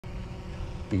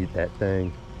eat that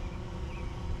thing.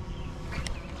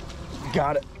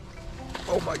 Got it.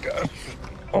 Oh my gosh.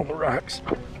 On the rocks.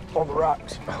 On the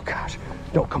rocks. Oh gosh.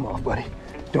 Don't come off, buddy.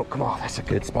 Don't come off. That's a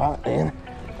good spot, man.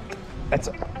 That's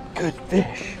a good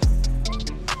fish.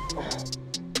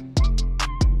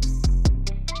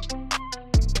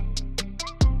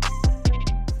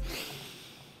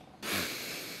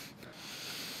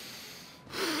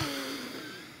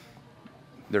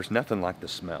 There's nothing like the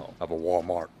smell of a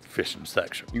Walmart fishing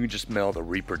section. You can just smell the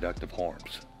reproductive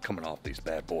horns coming off these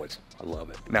bad boys. I love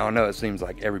it. Now I know it seems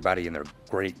like everybody and their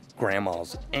great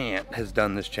grandma's aunt has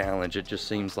done this challenge. It just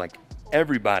seems like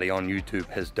everybody on YouTube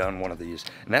has done one of these.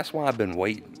 And that's why I've been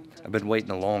waiting. I've been waiting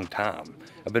a long time.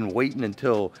 I've been waiting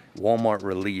until Walmart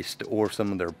released, or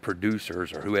some of their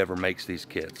producers or whoever makes these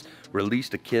kits,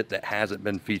 released a kit that hasn't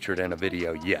been featured in a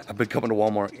video yet. I've been coming to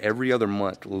Walmart every other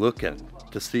month looking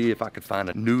to see if I could find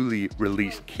a newly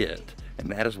released kit. And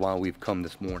that is why we've come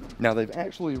this morning. Now they've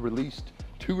actually released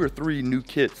 2 or 3 new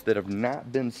kits that have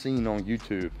not been seen on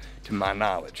YouTube to my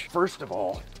knowledge. First of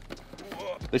all,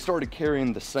 they started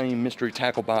carrying the same mystery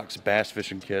tackle box bass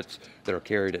fishing kits that are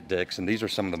carried at Dick's, and these are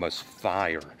some of the most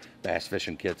fire bass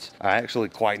fishing kits. I actually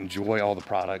quite enjoy all the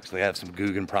products. They have some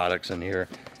Googan products in here,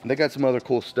 and they got some other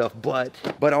cool stuff, but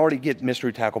I already get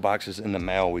mystery tackle boxes in the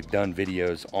mail. We've done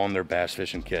videos on their bass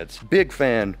fishing kits. Big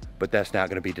fan, but that's not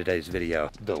gonna be today's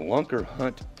video. The Lunker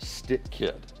Hunt Stick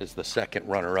Kit is the second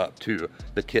runner-up to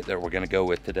the kit that we're gonna go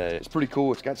with today. It's pretty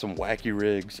cool. It's got some wacky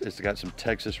rigs. It's got some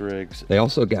Texas rigs. They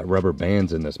also got rubber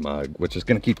bands in this mug, which is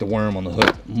gonna keep the worm on the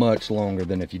hook much longer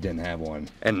than if you didn't have one.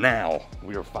 And now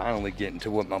we are finally getting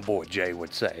to what my boy Jay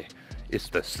would say. It's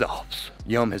the softs.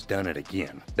 Yum has done it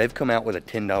again. They've come out with a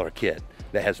 $10 kit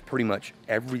that has pretty much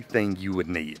everything you would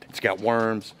need. It's got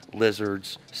worms,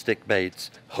 lizards, stick baits,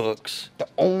 hooks. The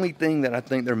only thing that I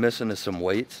think they're missing is some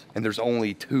weights, and there's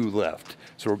only 2 left.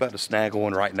 So we're about to snag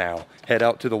one right now, head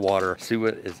out to the water, see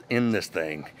what is in this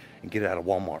thing, and get out of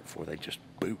Walmart before they just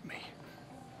boot me.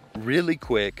 Really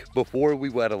quick, before we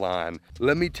wet a line,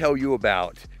 let me tell you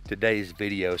about today's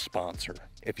video sponsor.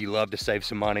 If you love to save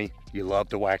some money, you love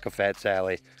to whack a fat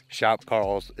Sally, Shop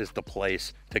Karl's is the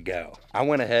place to go. I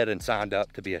went ahead and signed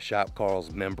up to be a Shop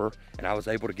Karl's member, and I was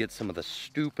able to get some of the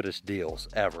stupidest deals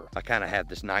ever. I kind of have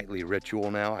this nightly ritual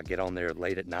now. I get on there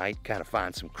late at night, kind of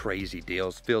find some crazy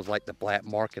deals. Feels like the black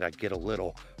market. I get a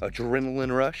little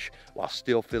adrenaline rush while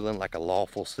still feeling like a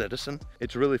lawful citizen.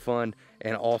 It's really fun,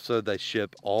 and also they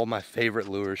ship all my favorite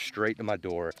lures straight to my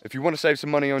door. If you want to save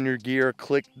some money on your gear,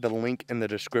 click the link in the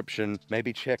description.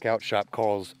 Maybe check out Shop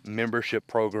Karl's membership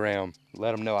program.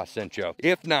 Let them know I sent you.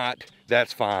 If not,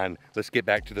 that's fine. Let's get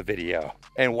back to the video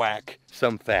and whack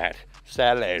some fat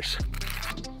Sallies.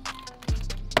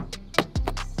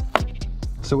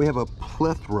 So we have a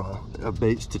plethora of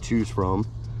baits to choose from.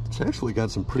 It's actually got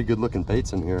some pretty good looking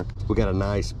baits in here. We got a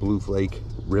nice blue flake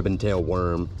ribbon tail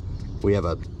worm. We have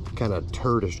a kind of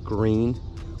turdish green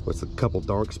with a couple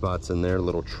dark spots in there, a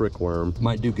little trick worm.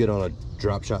 Might do good on a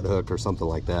drop shot hook or something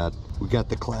like that. We got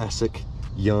the classic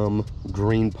Yum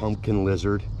green pumpkin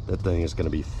lizard. That thing is gonna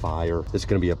be fire. It's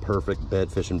gonna be a perfect bed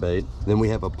fishing bait. Then we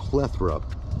have a plethora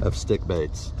of stick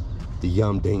baits. The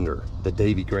Yum Dinger, the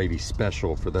Davy Gravy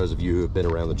special for those of you who have been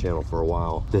around the channel for a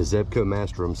while. The Zebco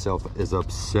master himself is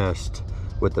obsessed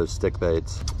with those stick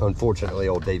baits. Unfortunately,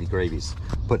 old Davy Gravy's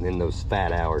putting in those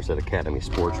fat hours at Academy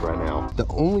Sports right now. The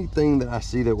only thing that I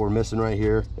see that we're missing right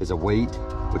here is a weight,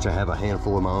 which I have a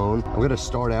handful of my own. I'm gonna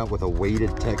start out with a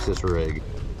weighted Texas rig.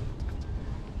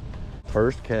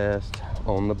 First cast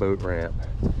on the boat ramp.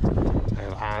 I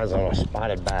have eyes on a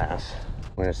spotted bass.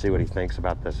 We're gonna see what he thinks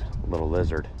about this little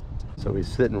lizard. So he's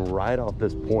sitting right off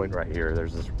this point right here.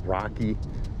 There's this rocky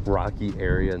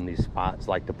area, and these spots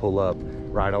like to pull up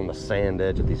right on the sand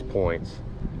edge of these points.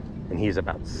 And he's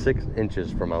about 6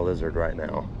 inches from my lizard right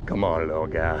now. Come on, little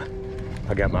guy.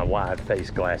 I got my wide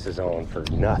face glasses on for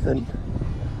nothing.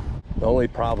 The only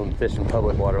problem fishing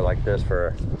public water like this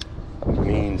for a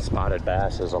mean spotted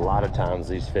bass is a lot of times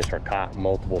these fish are caught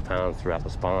multiple times throughout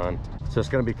the spawn. So it's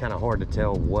gonna be kind of hard to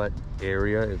tell what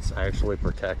area it's actually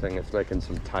protecting. It's making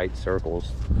some tight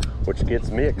circles, which gets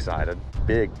me excited.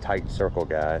 Big tight circle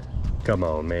guy. Come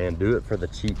on, man, do it for the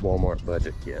cheap Walmart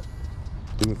budget kit.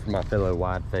 Do it for my fellow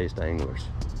wide-faced anglers.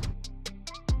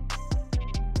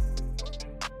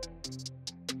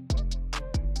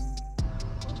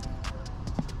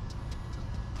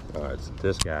 All right, so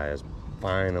this guy is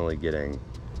finally getting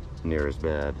near his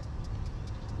bed.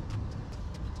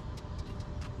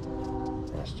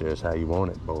 That's just how you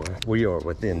want it, boy. We are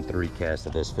within 3 casts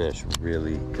of this fish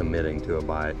really committing to a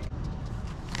bite.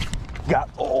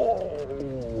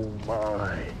 Oh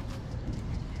my.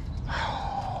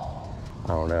 I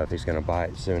don't know if he's gonna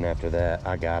bite soon after that.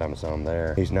 I got him some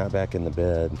there. He's not back in the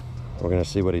bed. We're gonna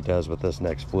see what he does with this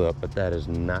next flip, but that is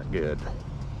not good.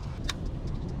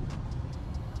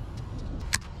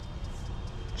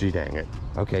 Gee dang it.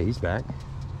 Okay, he's back.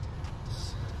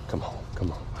 Come on,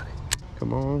 buddy.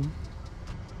 Come on.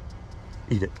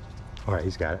 Eat it. All right,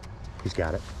 he's got it. He's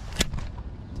got it.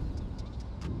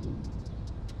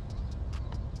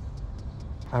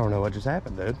 I don't know what just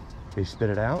happened, dude. He spit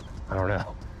it out? I don't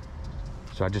know.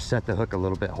 So I just set the hook a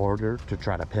little bit harder to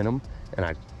try to pin him, and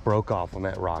I broke off on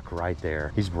that rock right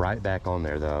there. He's right back on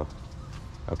there though.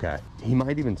 Okay, he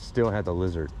might even still have the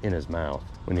lizard in his mouth.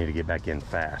 We need to get back in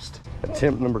fast.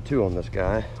 Attempt number 2 on this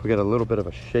guy. We got a little bit of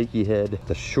a shaky head,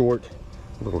 the short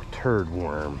little turd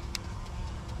worm.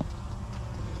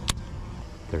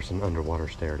 There's an underwater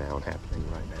stare down happening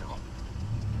right now.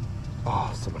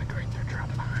 Oh, somebody cranked their trout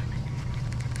behind me.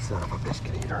 Son of a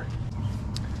biscuit eater.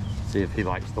 See if he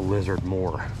likes the lizard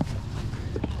more.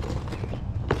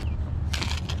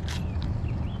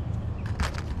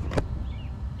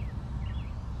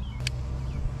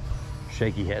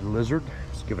 Shaky head lizard.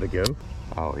 Let's give it a go.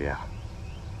 Oh yeah.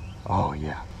 Oh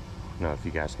yeah. I don't know if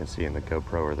you guys can see in the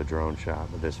GoPro or the drone shot,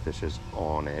 but this fish is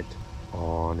on it.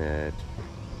 On it.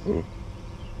 Did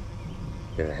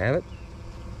it have it?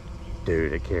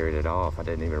 Dude, it carried it off. I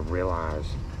didn't even realize.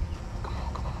 Come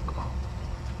on, come on, come on.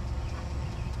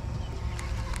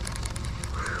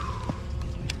 Whew.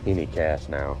 He need cast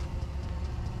now.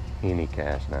 He need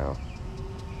cast now.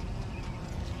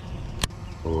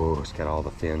 Oh, it's got all the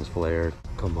fins flared.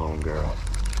 Come on, girl.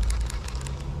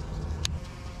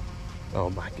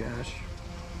 Oh my gosh.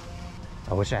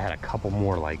 I wish I had a couple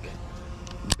more like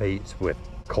baits with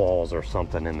claws or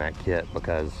something in that kit,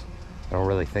 because I don't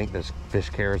really think this fish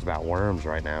cares about worms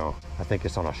right now. I think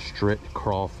it's on a strict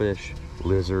crawfish,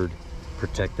 lizard,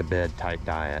 protect the bed type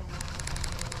diet.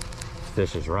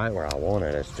 Fish is right where I want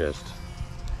it. It's just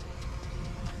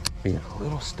being a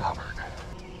little stubborn.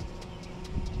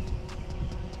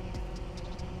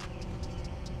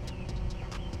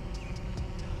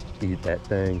 Eat that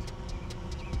thing.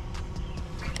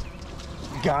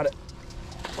 Got it.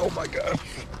 Oh my gosh.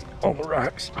 On the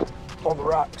rocks. On the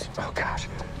rocks. Oh gosh.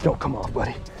 Don't come off,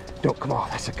 buddy. Don't come off.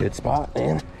 That's a good spot,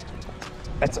 man.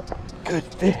 That's a good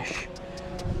fish.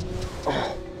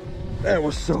 Oh, that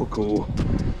was so cool.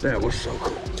 That was so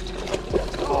cool.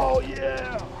 Oh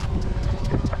yeah.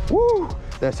 Woo.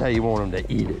 That's how you want them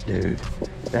to eat it, dude.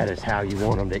 That is how you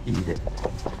want them to eat it.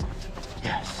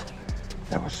 Yes.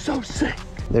 That was so sick.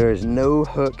 There is no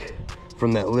hook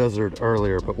from that lizard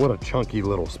earlier, but what a chunky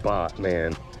little spot,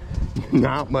 man.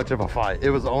 Not much of a fight. It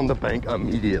was on the bank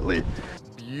immediately.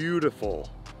 Beautiful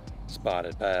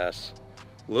spotted bass.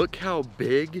 Look how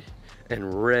big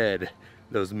and red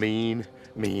those mean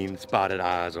spotted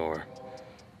eyes are.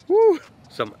 Woo!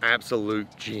 Some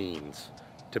absolute genes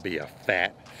to be a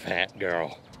fat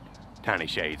girl. Tiny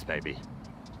shades, baby.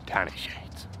 Tiny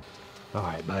shades. All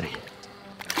right, buddy.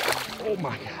 Oh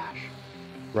my gosh.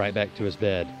 Right back to his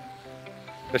bed.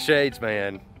 The shades,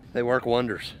 man, they work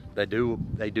wonders. They do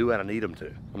what I need them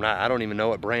to. I don't even know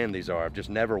what brand these are. I've just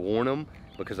never worn them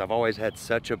because I've always had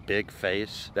such a big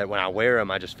face that when I wear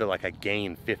them, I just feel like I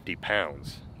gain 50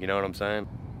 pounds. You know what I'm saying?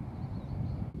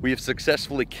 We have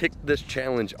successfully kicked this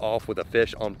challenge off with a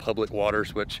fish on public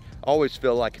waters, which I always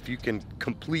feel like if you can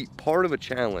complete part of a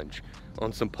challenge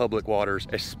on some public waters,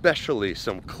 especially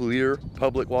some clear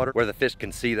public water where the fish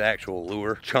can see the actual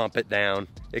lure, chomp it down,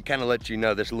 it kind of lets you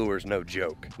know this lure is no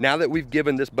joke. Now that we've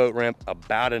given this boat ramp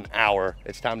about an hour,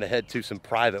 it's time to head to some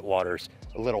private waters,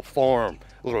 a little farm,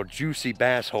 a little juicy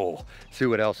bass hole, see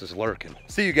what else is lurking.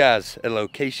 See you guys at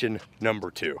location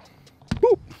number 2.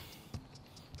 Boop.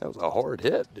 That was a hard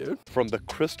hit, dude. From the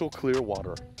crystal clear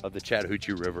water of the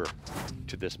Chattahoochee River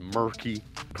to this murky,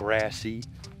 grassy,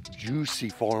 juicy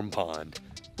farm pond.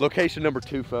 Location number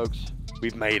 2, folks.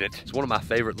 We've made it. It's one of my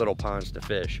favorite little ponds to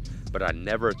fish, but I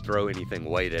never throw anything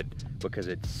weighted because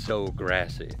it's so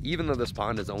grassy. Even though this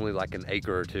pond is only like an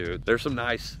acre or 2, there's some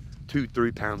nice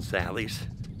 2-3 pound sallies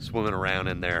swimming around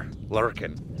in there,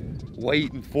 lurking,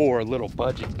 waiting for a little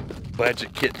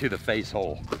budget kit to the face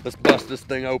hole. Let's bust this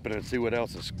thing open and see what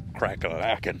else is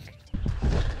crack-a-lacking.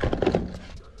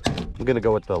 I'm gonna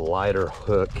go with the lighter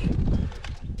hook.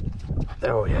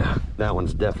 Oh yeah, that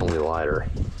one's definitely lighter.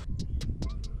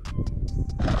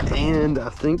 And I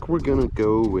think we're gonna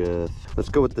go with, let's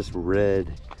go with this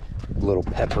red little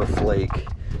pepper flake.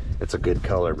 It's a good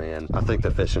color, man. I think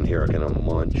the fish in here are gonna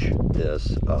munch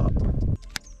this up.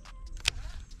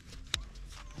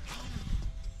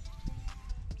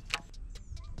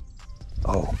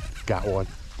 Oh, got one.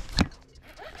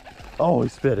 Oh, he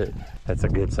spit it. That's a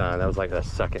good sign. That was like the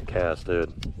second cast,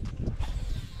 dude.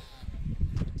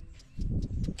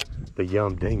 The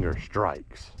Yum Dinger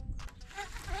strikes.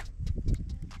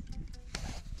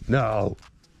 No,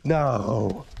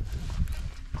 no.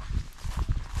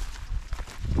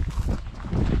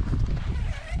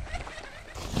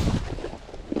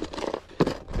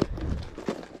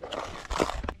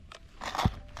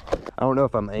 I don't know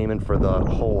if I'm aiming for the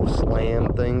whole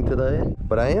slam thing today,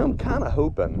 but I am kind of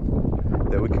hoping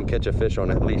that we can catch a fish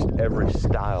on at least every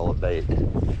style of bait.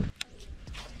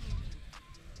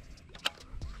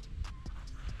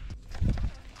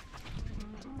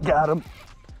 Got him.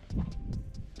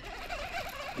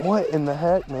 What in the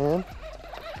heck, man?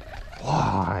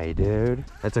 Why, dude?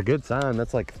 That's a good sign.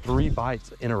 That's like 3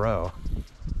 bites in a row.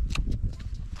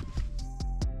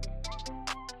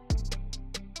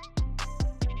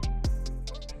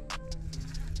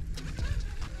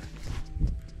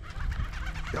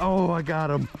 Oh, I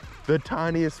got him. The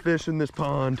tiniest fish in this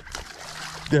pond.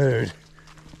 Dude,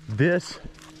 this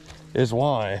is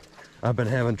why I've been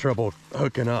having trouble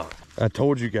hooking up. I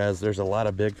told you guys there's a lot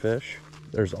of big fish.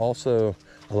 There's also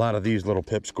a lot of these little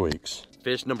pipsqueaks.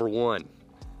 Fish number 1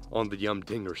 on the Yum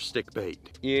Dinger stick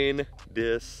bait in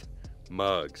this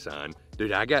mug, son.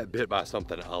 Dude, I got bit by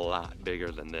something a lot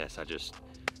bigger than this.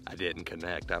 I didn't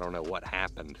connect. I don't know what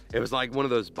happened. It was like one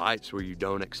of those bites where you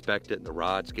don't expect it and the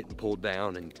rod's getting pulled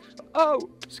down and, oh,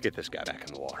 let's get this guy back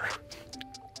in the water.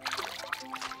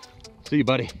 See you,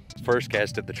 buddy. First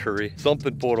cast at the tree,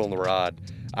 something pulled on the rod.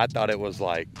 I thought it was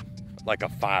like a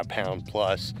 5 pound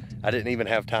plus. I didn't even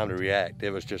have time to react.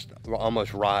 It was just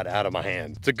almost rod out of my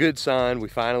hand. It's a good sign. We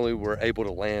finally were able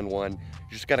to land one.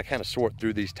 You just gotta kind of sort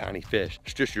through these tiny fish.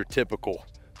 It's just your typical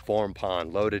farm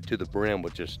pond loaded to the brim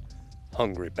with just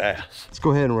hungry bass. Let's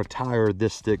go ahead and retire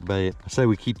this stick bait. I say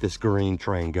we keep this green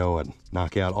train going.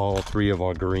 Knock out all 3 of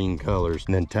our green colors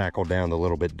and then tackle down the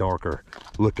little bit darker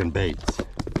looking baits.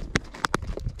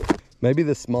 Maybe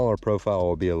the smaller profile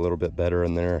will be a little bit better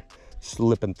in there,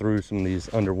 slipping through some of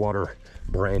these underwater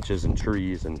branches and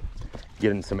trees and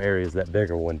getting some areas that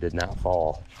bigger one did not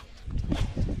fall.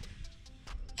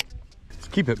 Let's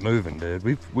keep it moving, dude.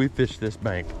 We fished this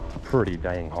bank pretty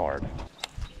dang hard.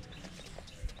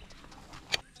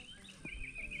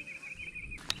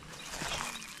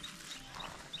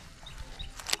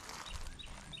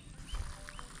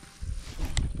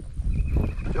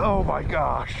 Oh my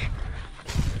gosh.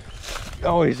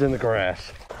 Oh, he's in the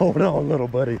grass. Hold on, little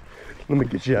buddy. Let me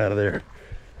get you out of there.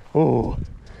 Oh,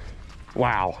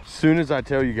 wow. As soon as I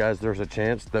tell you guys there's a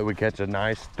chance that we catch a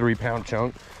nice 3 pound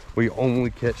chunk, we only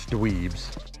catch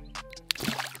dweebs.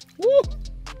 Woo!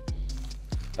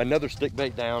 Another stick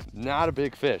bait down. Not a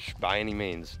big fish by any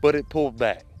means, but it pulled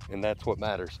back, and that's what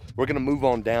matters. We're gonna move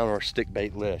on down our stick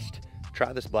bait list.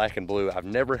 Try this black and blue. I've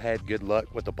never had good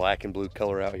luck with the black and blue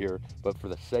color out here, but for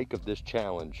the sake of this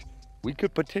challenge, we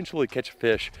could potentially catch a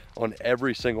fish on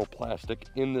every single plastic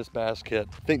in this basket.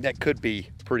 I think that could be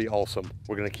pretty awesome.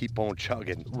 We're gonna keep on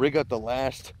chugging. Rig up the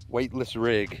last weightless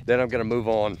rig. Then I'm gonna move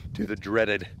on to the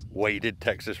dreaded weighted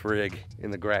Texas rig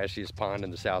in the grassiest pond in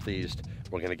the southeast.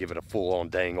 We're gonna give it a full-on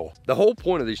dangle. The whole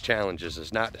point of these challenges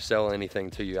is not to sell anything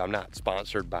to you. I'm not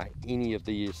sponsored by any of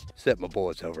these, except my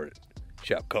boys over at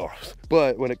Shop Carl's.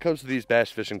 But when it comes to these bass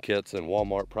fishing kits and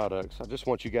Walmart products, I just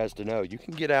want you guys to know you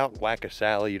can get out and whack a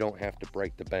Sally. You don't have to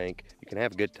break the bank. You can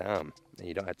have a good time and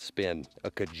you don't have to spend a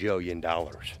cajillion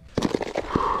dollars.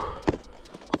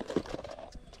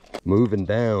 Moving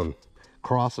down,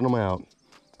 crossing them out.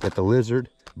 Got the lizard,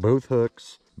 both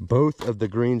hooks, both of the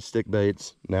green stick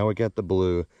baits. Now we got the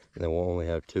blue, and then we'll only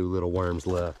have 2 little worms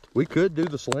left. We could do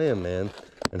the slam, man.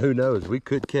 And who knows, we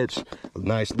could catch a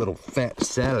nice little fat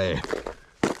Sally.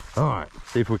 All right,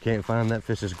 see if we can't find that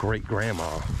fish's great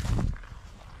grandma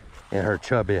and her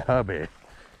chubby hubby.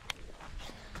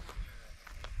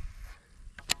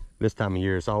 This time of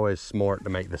year, it's always smart to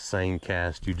make the same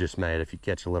cast you just made if you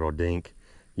catch a little dink.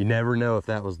 You never know if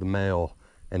that was the male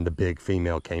and the big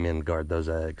female came in to guard those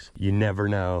eggs. You never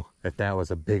know if that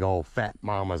was a big old fat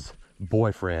mama's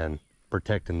boyfriend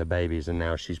protecting the babies and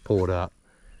now she's pulled up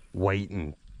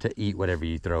waiting to eat whatever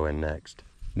you throw in next.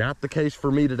 Not the case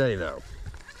for me today though.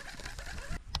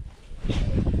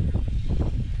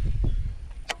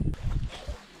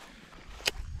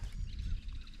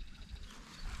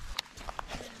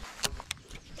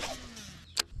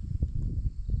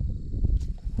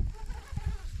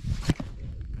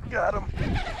 Got him.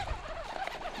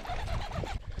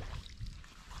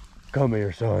 Come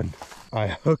here, son. I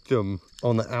hooked him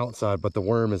on the outside, but the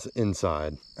worm is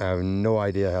inside. I have no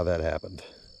idea how that happened.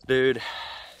 Dude,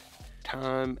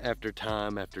 time after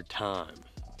time after time,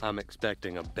 I'm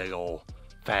expecting a big ol'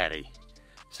 fatty,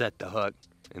 set the hook,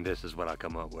 and this is what I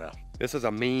come up with. This is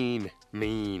a mean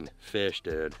fish,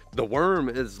 dude. The worm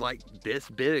is like this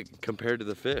big compared to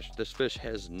the fish. This fish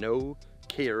has no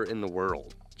care in the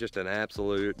world. Just an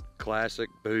absolute classic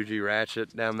bougie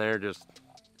ratchet down there. Just,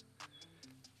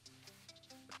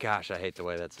 gosh, I hate the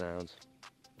way that sounds.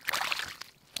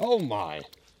 Oh my.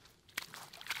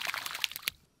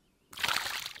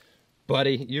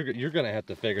 Buddy, you're gonna have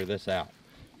to figure this out.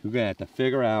 You're gonna have to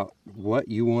figure out what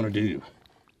you wanna do.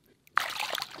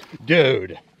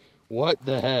 Dude, what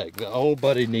the heck? The old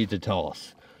buddy needs a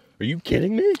toss. Are you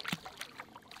kidding me?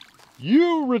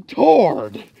 You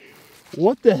retard.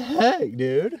 What the heck,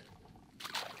 dude?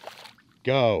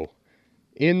 Go.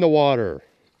 In the water.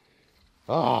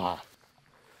 Ah.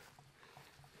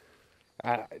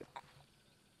 I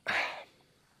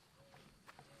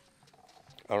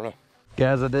don't know.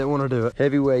 Guys, I didn't want to do it.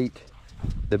 Heavyweight,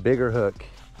 the bigger hook,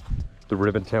 the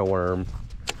ribbon tail worm.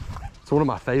 It's one of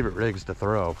my favorite rigs to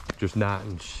throw, just not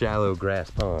in shallow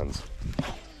grass ponds.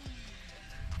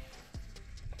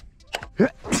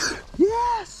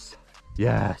 Yes!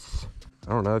 Yes!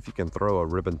 I don't know if you can throw a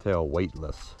ribbon tail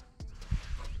weightless.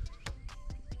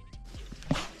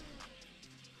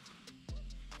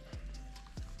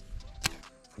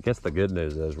 I guess the good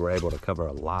news is we're able to cover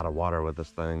a lot of water with this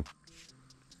thing.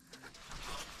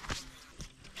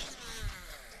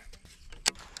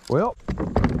 Well,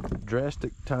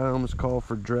 drastic times call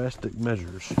for drastic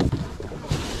measures.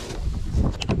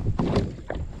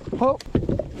 Oh,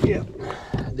 yeah,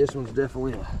 this one's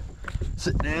definitely a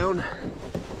sit down.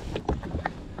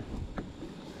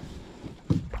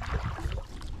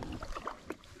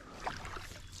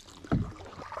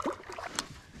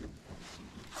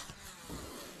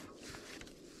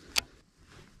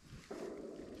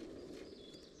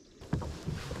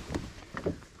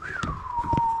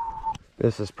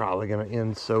 This is probably gonna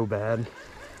end so bad.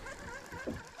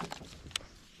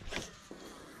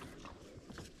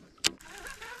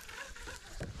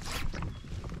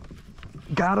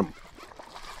 Got him.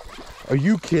 Are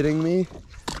you kidding me?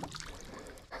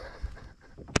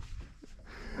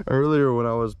 Earlier when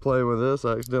I was playing with this,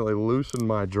 I accidentally loosened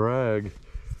my drag.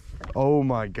 Oh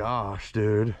my gosh,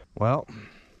 dude. Well,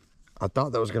 I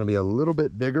thought that was gonna be a little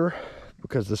bit bigger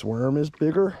because this worm is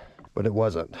bigger, but it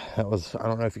wasn't. That was, I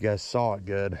don't know if you guys saw it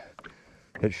good.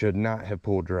 It should not have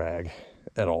pulled drag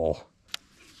at all.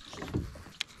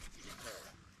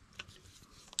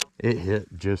 It hit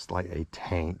just like a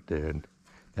tank, dude.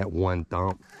 That one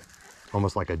thump,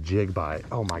 almost like a jig bite.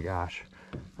 Oh my gosh,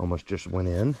 almost just went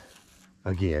in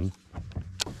again.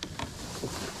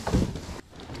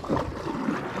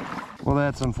 Well,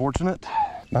 that's unfortunate.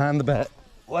 Behind the bat,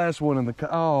 last one in the,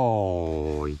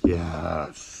 oh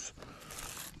yes.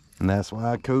 And that's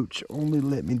why coach only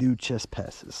let me do chest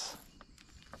passes.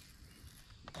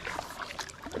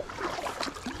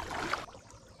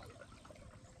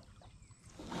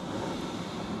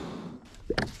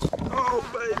 Oh,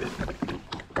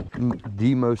 baby.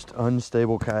 The most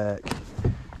unstable kayak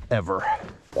ever.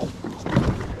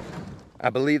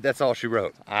 I believe that's all she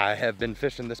wrote. I have been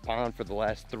fishing this pond for the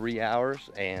last 3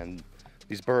 hours and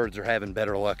these birds are having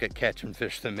better luck at catching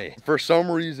fish than me. For some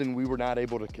reason, we were not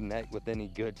able to connect with any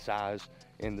good size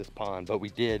in this pond, but we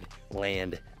did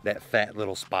land that fat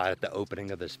little spot at the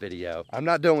opening of this video. I'm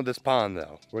not done with this pond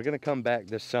though. We're gonna come back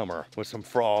this summer with some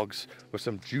frogs, with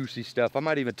some juicy stuff. I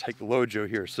might even take Lojo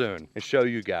here soon and show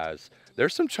you guys.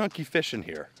 There's some chunky fish in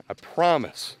here, I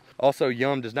promise. Also,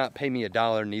 Yum does not pay me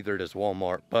 $1, neither does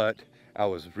Walmart, but I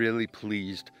was really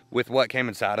pleased with what came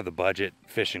inside of the budget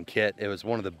fishing kit. It was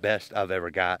one of the best I've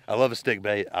ever got. I love a stick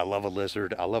bait, I love a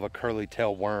lizard, I love a curly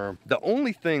tail worm. The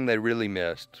only thing they really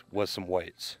missed was some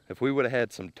weights. If we would have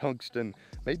had some tungsten,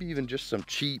 maybe even just some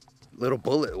cheap little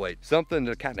bullet weight, something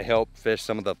to kind of help fish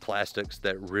some of the plastics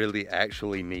that really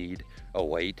actually need a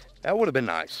weight, that would have been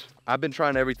nice. I've been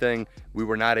trying everything. We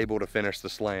were not able to finish the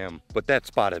slam, but that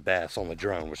spotted bass on the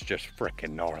drone was just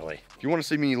freaking gnarly. If you want to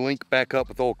see me link back up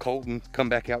with old Colton, come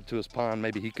back out to his pond,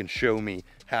 maybe he can show me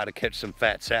how to catch some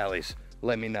fat sallies,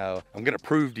 let me know. I'm gonna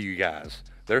prove to you guys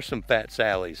there's some fat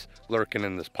sallies lurking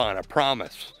in this pond, I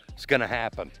promise. It's gonna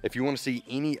happen. If you want to see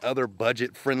any other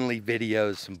budget-friendly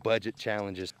videos, some budget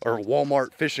challenges, or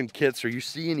Walmart fishing kits, or you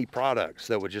see any products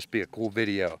that would just be a cool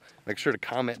video, make sure to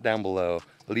comment down below.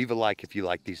 Leave a like if you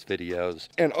like these videos.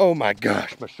 And oh my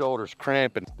gosh, my shoulder's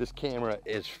cramping. This camera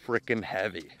is freaking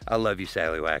heavy. I love you,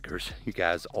 Sallywhackers. You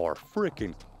guys are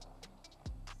freaking...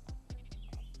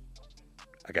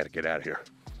 I gotta get out of here.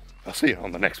 I'll see you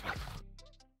on the next one.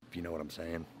 If you know what I'm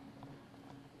saying.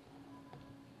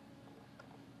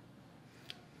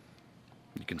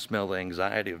 You can smell the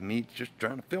anxiety of me just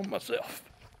trying to film myself.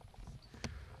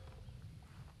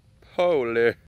 Holy.